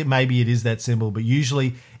 occasionally maybe it is that simple, but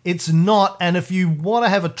usually it's not. And if you want to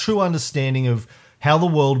have a true understanding of how the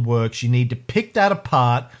world works, you need to pick that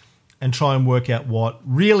apart and try and work out what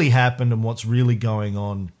really happened and what's really going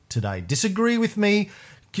on today. Disagree with me.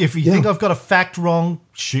 If you think I've got a fact wrong,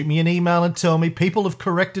 shoot me an email and tell me. People have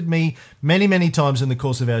corrected me many, many times in the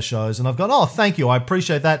course of our shows, and I've gone, oh, thank you, I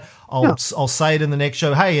appreciate that. I'll say it in the next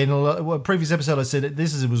show. Hey, in a previous episode I said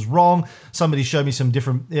it was wrong. Somebody showed me some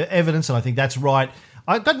different evidence, and I think that's right.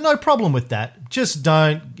 I've got no problem with that. Just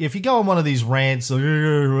don't. If you go on one of these rants, like,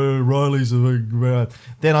 Riley's,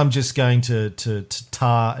 then I'm just going to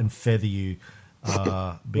tar and feather you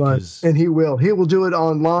Because and he will do it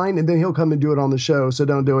online, and then he'll come and do it on the show. So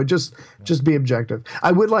don't do it. Just be objective.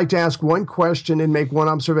 I would like to ask one question and make one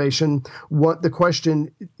observation. What the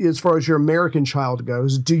question, as far as your American child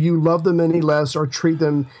goes, do you love them any less or treat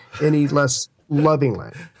them any less lovingly?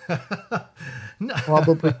 No.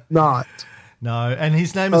 Probably not. No, and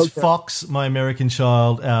his name is Fox, my American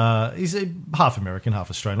child. He's half American, half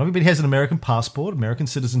Australian, but he has an American passport, American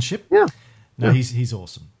citizenship. Yeah. No, he's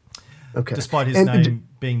awesome. Okay. Despite his name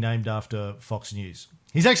being named after Fox News.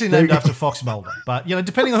 He's actually named after Fox Mulder. But,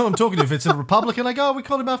 depending on who I'm talking to, if it's a Republican, I go, we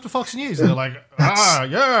called him after Fox News. And they're like,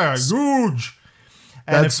 huge.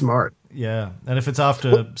 And That's smart. Yeah. And if it's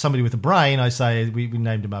after somebody with a brain, I say we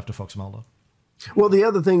named him after Fox Mulder. Well, the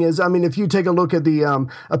other thing is, I mean, if you take a look at the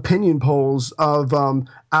opinion polls of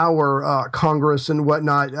our Congress and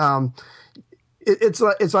whatnot, it's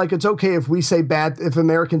okay if we say if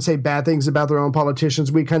Americans say bad things about their own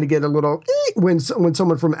politicians, we kind of get a little when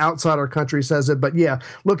someone from outside our country says it. But yeah,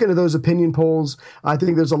 look into those opinion polls. I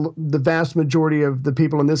think the vast majority of the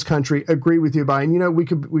people in this country agree with you, Brian. We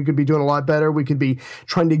could be doing a lot better. We could be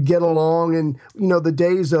trying to get along, and the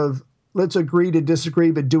days of let's agree to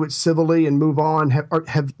disagree, but do it civilly and move on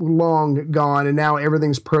have long gone, and now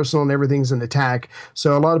everything's personal and everything's an attack.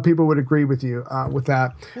 So a lot of people would agree with you with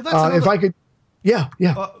that. Well, if I could. Yeah.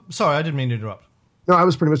 Sorry, I didn't mean to interrupt. No, I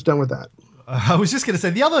was pretty much done with that. I was just going to say,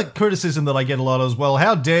 the other criticism that I get a lot as well,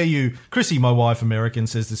 how dare you, Chrissy, my wife, American,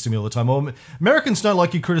 says this to me all the time, Americans don't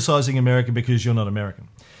like you criticizing America because you're not American.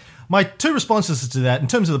 My two responses to that in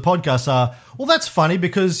terms of the podcast are, well, that's funny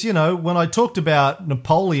because, when I talked about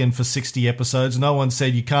Napoleon for 60 episodes, no one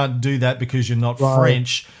said you can't do that because you're not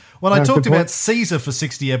French. When I talked about Caesar for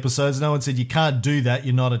 60 episodes, no one said you can't do that,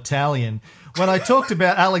 you're not Italian. When I talked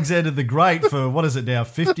about Alexander the Great for,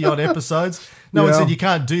 50-odd episodes, no one said you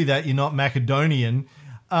can't do that, you're not Macedonian.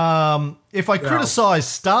 If I criticize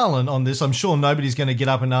Stalin on this, I'm sure nobody's going to get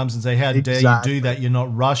up in arms and say, how dare you do that, you're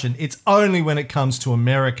not Russian. It's only when it comes to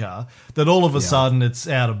America that all of a sudden it's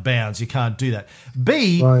out of bounds. You can't do that.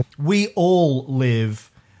 We all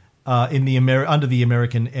live under the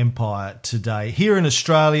American empire today. Here in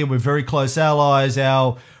Australia, we're very close allies.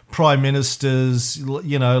 Our prime ministers,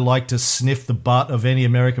 like to sniff the butt of any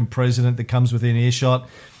American president that comes within earshot.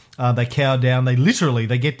 They cow down. They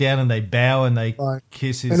get down and they bow and they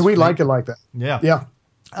kiss his. And we like it like that. Yeah.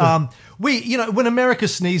 When America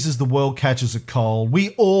sneezes, the world catches a cold. We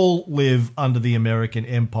all live under the American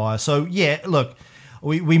empire. So yeah, look,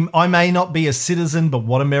 I may not be a citizen, but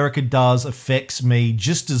what America does affects me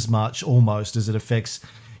just as much, almost, as it affects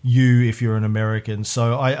you if you're an American.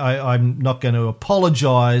 So I'm not going to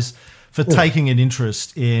apologize for taking an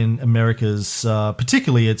interest in America's,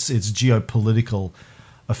 particularly its geopolitical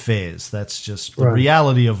affairs. That's just the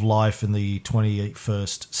reality of life in the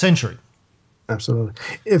 21st century. Absolutely.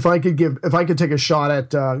 If I could take a shot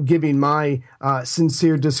at giving my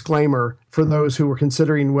sincere disclaimer for those who are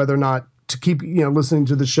considering whether or not to keep listening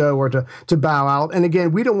to the show or to bow out. And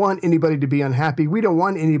again, we don't want anybody to be unhappy. We don't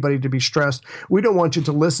want anybody to be stressed. We don't want you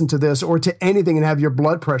to listen to this or to anything and have your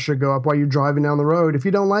blood pressure go up while you're driving down the road. If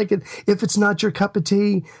you don't like it, if it's not your cup of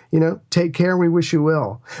tea, take care, and we wish you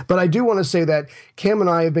well. But I do want to say that Cam and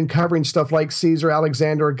I have been covering stuff like Caesar,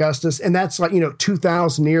 Alexander, Augustus, and that's like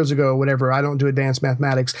 2,000 years ago or whatever. I don't do advanced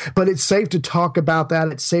mathematics, but it's safe to talk about that.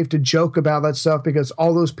 It's safe to joke about that stuff because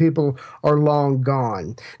all those people are long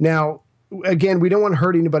gone. Now, again, we don't want to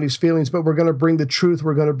hurt anybody's feelings, but we're going to bring the truth.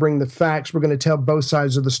 We're going to bring the facts. We're going to tell both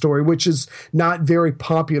sides of the story, which is not very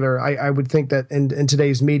popular, I would think, that in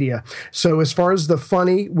today's media. So as far as the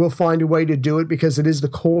funny, we'll find a way to do it because it is the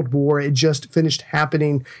Cold War. It just finished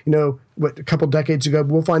happening, a couple decades ago.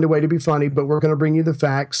 We'll find a way to be funny, but we're going to bring you the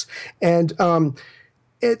facts. And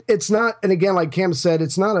it's not, and again, like Cam said,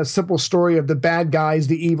 it's not a simple story of the bad guys,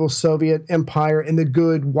 the evil Soviet Empire, and the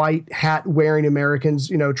good white hat wearing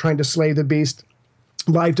Americans, trying to slay the beast.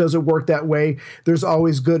 Life doesn't work that way. There's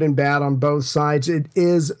always good and bad on both sides. It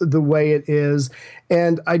is the way it is.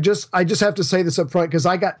 And I just have to say this up front because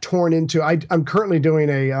I got torn into, I'm currently doing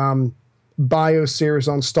a bio series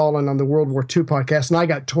on Stalin on the World War II podcast, and I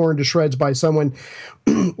got torn to shreds by someone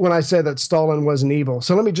when I said that Stalin wasn't evil.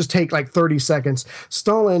 So let me just take like 30 seconds.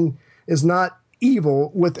 Stalin is not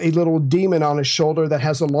evil with a little demon on his shoulder that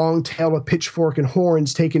has a long tail, a pitchfork, and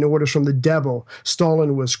horns taking orders from the devil.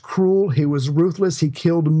 Stalin was cruel. He was ruthless. He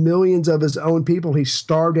killed millions of his own people. He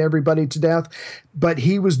starved everybody to death. But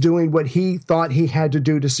he was doing what he thought he had to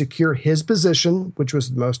do to secure his position, which was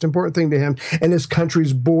the most important thing to him, and his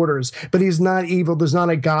country's borders. But he's not evil. There's not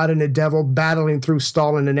a God and a devil battling through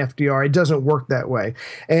Stalin and FDR. It doesn't work that way.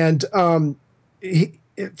 And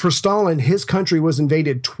for Stalin, his country was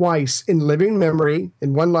invaded twice in living memory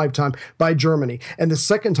in one lifetime by Germany. And the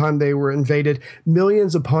second time they were invaded,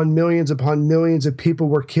 millions upon millions upon millions of people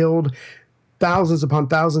were killed. Thousands upon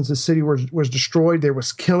thousands of city was destroyed. There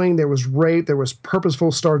was killing, there was rape, there was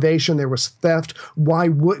purposeful starvation, there was theft. Why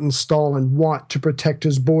wouldn't Stalin want to protect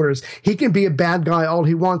his borders? He can be a bad guy all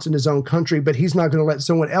he wants in his own country, but he's not going to let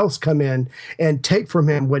someone else come in and take from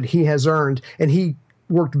him what he has earned. And he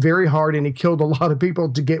worked very hard and he killed a lot of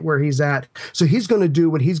people to get where he's at. So he's going to do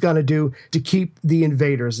what he's got to do to keep the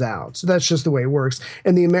invaders out. So that's just the way it works.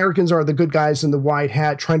 And the Americans are the good guys in the white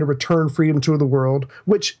hat trying to return freedom to the world,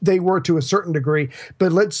 which they were to a certain degree.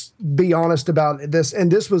 But let's be honest about this.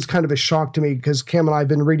 And this was kind of a shock to me because Cam and I have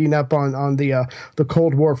been reading up on the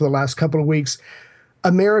Cold War for the last couple of weeks.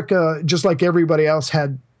 America, just like everybody else,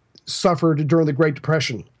 had suffered during the Great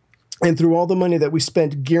Depression. And through all the money that we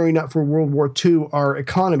spent gearing up for World War II, our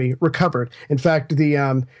economy recovered. In fact,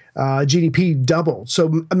 the GDP doubled.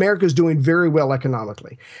 So America's doing very well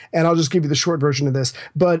economically. And I'll just give you the short version of this.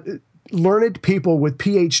 But learned people with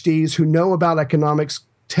PhDs who know about economics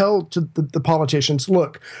tell to the politicians,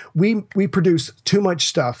 look, we produce too much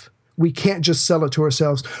stuff. We can't just sell it to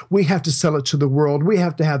ourselves. We have to sell it to the world. We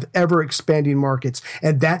have to have ever-expanding markets.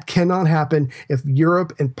 And that cannot happen if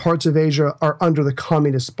Europe and parts of Asia are under the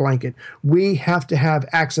communist blanket. We have to have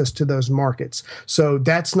access to those markets. So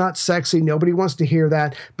that's not sexy. Nobody wants to hear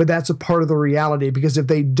that. But that's a part of the reality, because if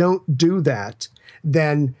they don't do that,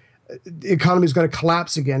 then the economy is going to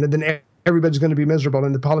collapse again. And then everybody's going to be miserable,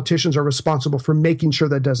 and the politicians are responsible for making sure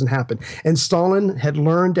that doesn't happen. And Stalin had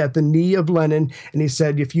learned at the knee of Lenin, and he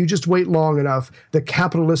said, if you just wait long enough, the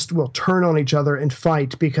capitalists will turn on each other and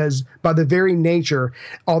fight, because by the very nature,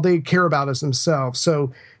 all they care about is themselves.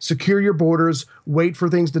 So secure your borders, wait for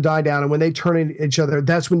things to die down, and when they turn on each other,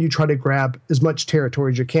 that's when you try to grab as much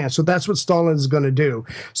territory as you can. So that's what Stalin is going to do.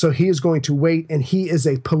 So he is going to wait, and he is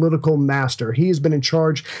a political master. He has been in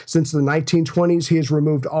charge since the 1920s. He has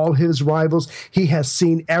removed all his rivals. He has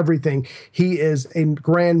seen everything. He is a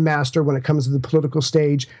grand master when it comes to the political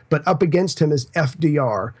stage, but up against him is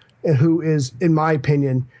FDR, who is, in my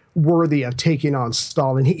opinion, worthy of taking on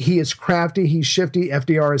Stalin. He is crafty. He's shifty.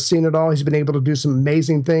 FDR has seen it all. He's been able to do some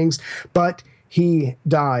amazing things, but he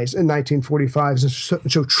dies in 1945.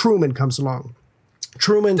 So Truman comes along.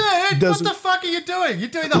 Truman what the fuck are you doing? You're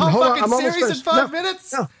doing the whole fucking series in 5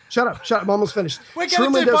 minutes? No, shut up. I'm almost finished. We're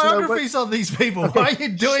going to do biographies on these people. Okay. Why are you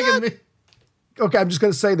doing it? Okay, I'm just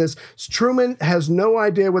going to say this. Truman has no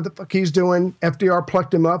idea what the fuck he's doing. FDR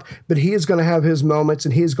plucked him up, but he is going to have his moments,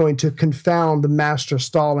 and he is going to confound the master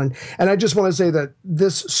Stalin. And I just want to say that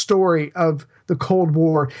this story of the Cold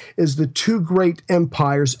War is the two great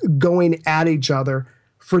empires going at each other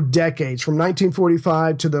for decades, from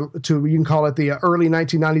 1945 to you can call it the early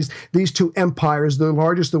 1990s. These two empires, the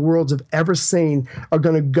largest the worlds have ever seen, are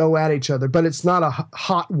going to go at each other. But it's not a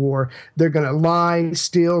hot war. They're going to lie,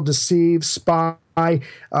 steal, deceive, spy,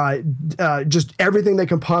 just everything they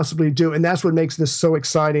can possibly do. And that's what makes this so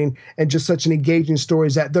exciting and just such an engaging story,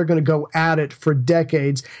 is that they're going to go at it for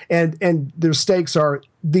decades, and their stakes are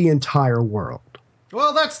the entire world.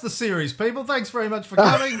 Well, that's the series, people. Thanks very much for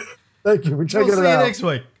coming. Thank you for checking it out. We'll see you next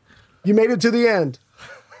week. You made it to the end.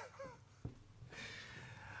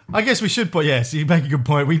 I guess we should put, yes, you make a good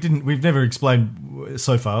point. We've never explained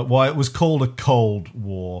so far why it was called a Cold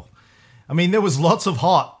War. I mean, there was lots of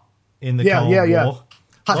hot in the Cold War.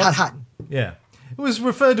 Hot. Yeah. It was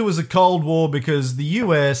referred to as a Cold War because the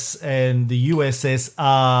US and the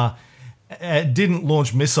USSR didn't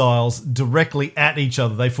launch missiles directly at each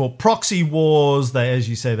other. They fought proxy wars. As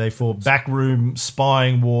you say, they fought backroom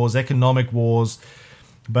spying wars, economic wars,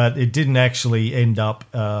 but it didn't actually end up,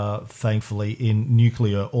 thankfully, in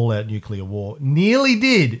all-out nuclear war. Nearly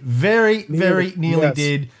did. Very nearly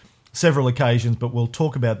did. Several occasions, but we'll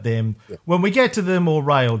talk about them when we get to them, or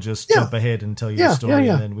Ray will just jump ahead and tell you the story,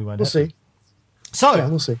 and then we won't have to. So,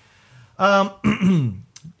 we'll see.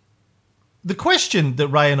 The question that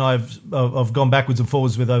Ray and I have gone backwards and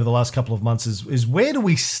forwards with over the last couple of months is where do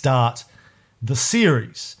we start the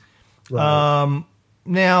series? Right.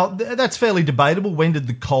 Now, that's fairly debatable. When did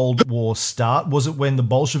the Cold War start? Was it when the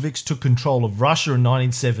Bolsheviks took control of Russia in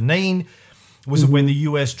 1917? Was it when the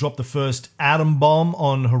US dropped the first atom bomb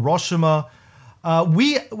on Hiroshima?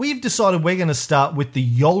 We've decided we're going to start with the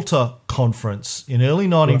Yalta Conference in early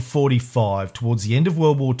 1945, towards the end of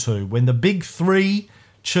World War II, when the big three,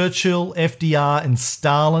 Churchill, FDR, and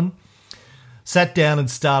Stalin, sat down and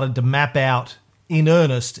started to map out in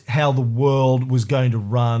earnest how the world was going to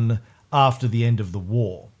run after the end of the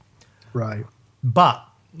war. Right. But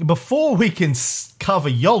before we can cover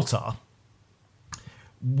Yalta,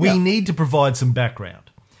 we need to provide some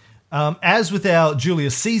background. As with our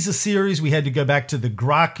Julius Caesar series, we had to go back to the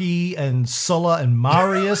Gracchi and Sulla and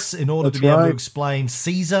Marius in order to be able to explain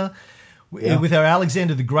Caesar. Yeah. With our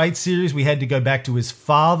Alexander the Great series, we had to go back to his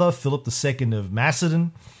father, Philip II of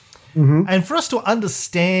Macedon. Mm-hmm. And for us to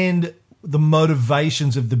understand the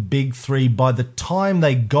motivations of the big three by the time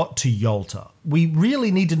they got to Yalta, we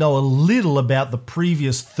really need to know a little about the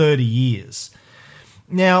previous 30 years.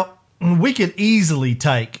 Now, we could easily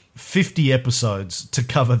take 50 episodes to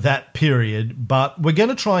cover that period, but we're going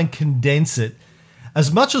to try and condense it as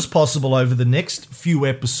much as possible over the next few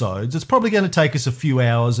episodes. It's probably going to take us a few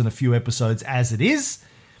hours and a few episodes as it is.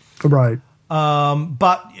 Right.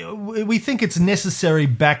 But we think it's necessary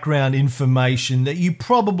background information that you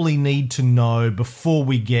probably need to know before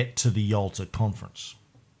we get to the Yalta conference.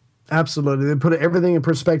 Absolutely. They put everything in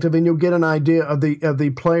perspective, and you'll get an idea of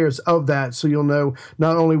the players of that, so you'll know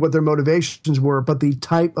not only what their motivations were, but the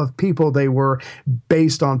type of people they were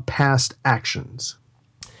based on past actions.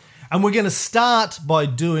 And we're going to start by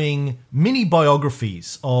doing mini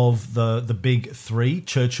biographies of the big three,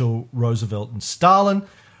 Churchill, Roosevelt, and Stalin.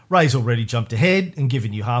 Ray's already jumped ahead and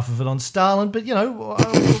given you half of it on Stalin, but, you know,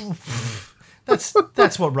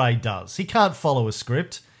 that's what Ray does. He can't follow a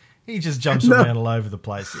script. He just jumps around all over the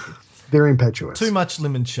place. Very impetuous. Too much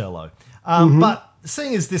limoncello. But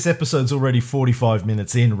seeing as this episode's already 45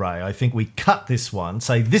 minutes in, Ray, I think we cut this one,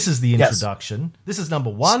 say this is the introduction. Yes. This is number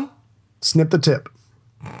one. Snip the tip.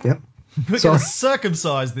 Yep. We're going to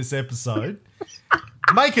circumcise this episode,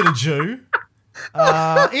 make it a Jew,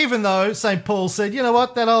 even though St. Paul said, you know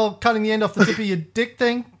what, that old cutting the end off the tip of your dick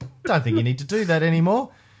thing, don't think you need to do that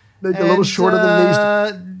anymore. Make it a little shorter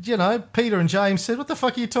than these. You know, Peter and James said, what the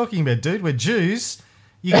fuck are you talking about, dude? We're Jews.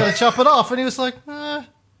 You got to chop it off. And he was like, don't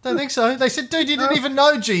think so. They said, dude, you didn't even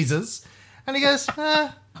know Jesus. And he goes,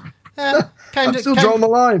 I'm still drawing the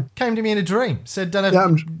line. Came to me in a dream. Said,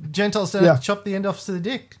 Gentiles don't have to chop the end off to the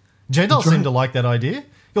dick. Gentiles seem to like that idea.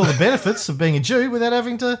 All the benefits of being a Jew without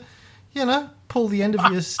having to, you know, pull the end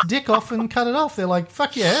of your dick off and cut it off. They're like,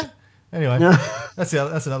 fuck yeah. Anyway, that's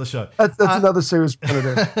another show. That's another series.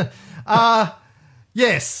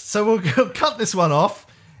 Yes, so we'll cut this one off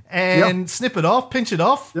and snip it off, pinch it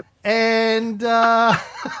off, and and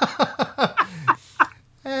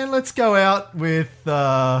let's go out with...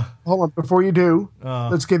 Hold on, before you do,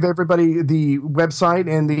 let's give everybody the website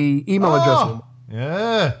and the email address.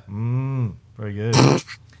 Yeah, very good.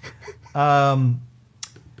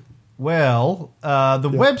 Well, the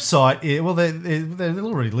website, they're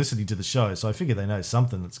already listening to the show, so I figure they know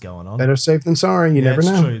something that's going on. Better safe than sorry, you never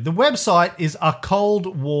know. True. The website is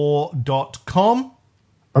acoldwar.com.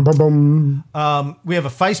 We have a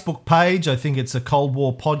Facebook page. I think it's a Cold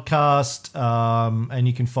War podcast, and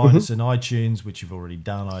you can find us in iTunes, which you've already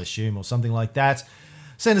done, I assume, or something like that.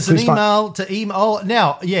 Send us an email to email. Oh,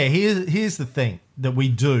 now, here's the thing that we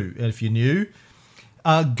do, if you're new.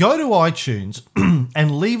 Go to iTunes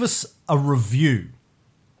and leave us a review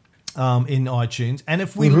in iTunes. And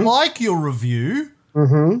if we like your review,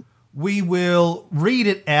 we will read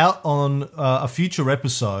it out on a future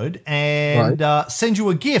episode and send you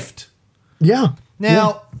a gift. Yeah.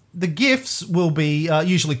 Now, the gifts will be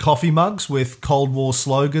usually coffee mugs with Cold War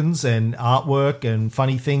slogans and artwork and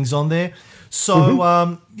funny things on there.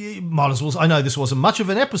 So you might as well, I know this wasn't much of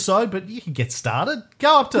an episode, but you can get started.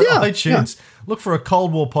 Go up to iTunes, look for a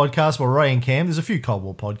Cold War podcast by Ray and Cam. There's a few Cold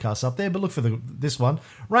War podcasts up there, but look for this one.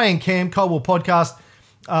 Ray and Cam, Cold War podcast.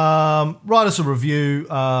 Write us a review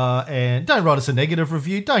and don't write us a negative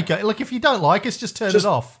review. Don't go. Look, if you don't like us, just turn it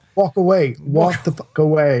off. Walk away. Walk the fuck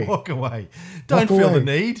away. Walk away. Don't feel the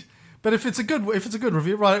need. But if it's a good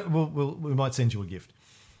review, we might send you a gift.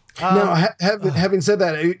 Now, having said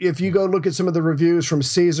that, if you go look at some of the reviews from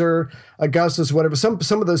Caesar, Augustus, whatever, some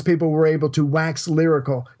of those people were able to wax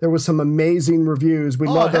lyrical. There were some amazing reviews. We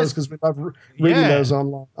love those because we love reading those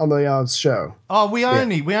on the show. Oh, we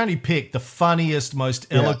only pick the funniest, most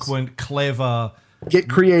eloquent, clever. Get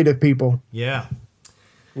creative, people. Yeah,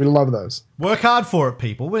 we love those. Work hard for it,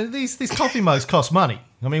 people. These coffee mugs cost money.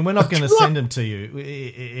 I mean, we're not going to send them to you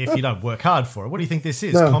if you don't work hard for it. What do you think this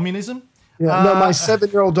is? No. Communism? Yeah, no, my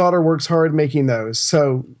 7-year-old daughter works hard making those.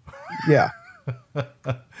 So, yeah.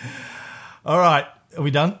 All right. Are we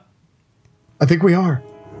done? I think we are.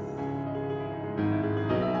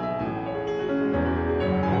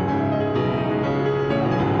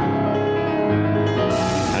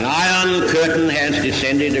 An iron curtain has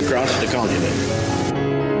descended across the continent.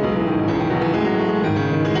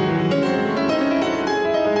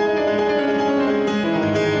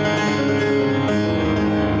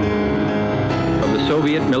 the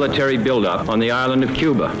Soviet military buildup on the island of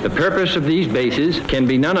Cuba. The purpose of these bases can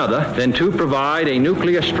be none other than to provide a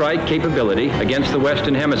nuclear strike capability against the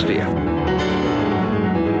Western Hemisphere.